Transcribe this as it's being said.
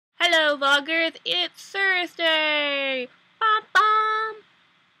Hello, vloggers! It's Thursday! Bum bum!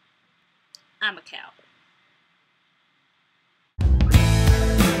 I'm a cow.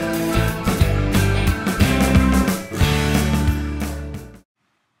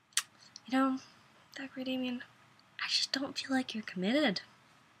 You know, Zachary Damian, I just don't feel like you're committed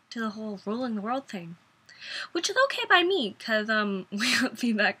to the whole ruling the world thing. Which is okay by me, because, we don't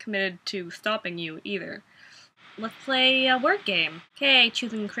seem that committed to stopping you, either. Let's play a word game. Okay,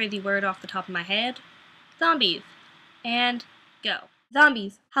 choosing a crazy word off the top of my head. Zombies. And go.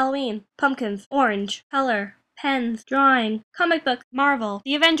 Zombies. Halloween. Pumpkins. Orange. Color. Pens. Drawing. Comic book. Marvel.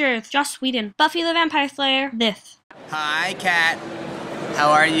 The Avengers. Joss Whedon. Buffy the Vampire Slayer. This. Hi, cat.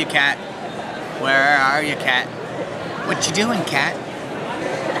 How are you, cat? Where are you, cat? What you doing, cat?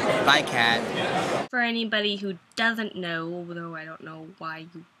 Bye, cat. For anybody who doesn't know, though I don't know why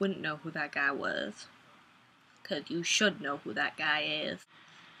you wouldn't know who that guy was, because you should know who that guy is.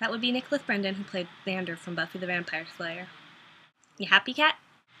 That would be Nicholas Brendan, who played Xander from Buffy the Vampire Slayer. You happy, cat?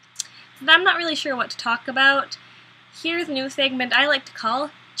 Since I'm not really sure what to talk about, here's a new segment I like to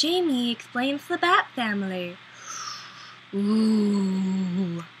call Jamie Explains the Bat Family.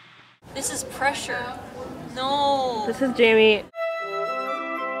 Ooh. This is pressure. No. This is Jamie.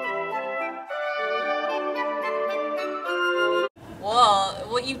 Well,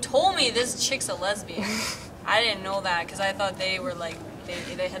 what you told me, this chick's a lesbian. I didn't know that because I thought they were like,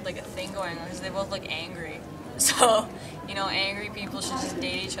 they had like a thing going on because they both look angry. So, you know, angry people should just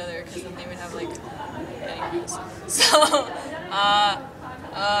date each other because then they would have like, anyways. So,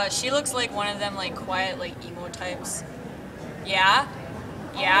 she looks like one of them like quiet like emo types. Yeah?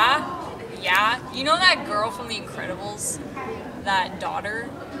 You know that girl from The Incredibles? That daughter?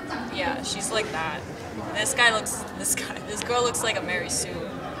 Yeah, she's like that. This girl looks like a Mary Sue.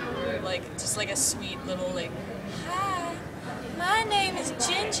 Like, just like a sweet little like, hi, my name is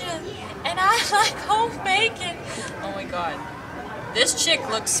Ginger, and I like home bacon. Oh my god. This chick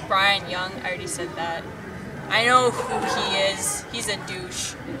looks spry and young, I already said that. I know who he is. He's a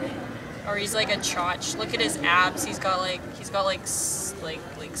douche. Or he's like a chotch. Look at his abs. He's got like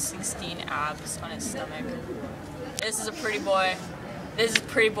 16 abs on his stomach. This is a pretty boy. This is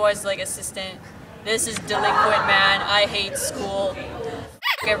pretty boy's like assistant. This is delinquent man. I hate school.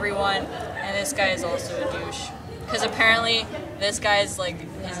 F everyone. And this guy is also a douche. Because apparently this guy is like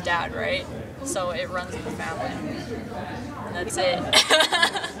his dad, right? So it runs in the family. And that's it.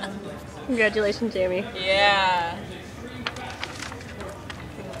 Congratulations, Jamie. Yeah.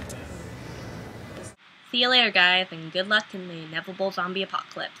 See you later, guys, and good luck in the inevitable zombie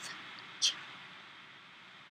apocalypse.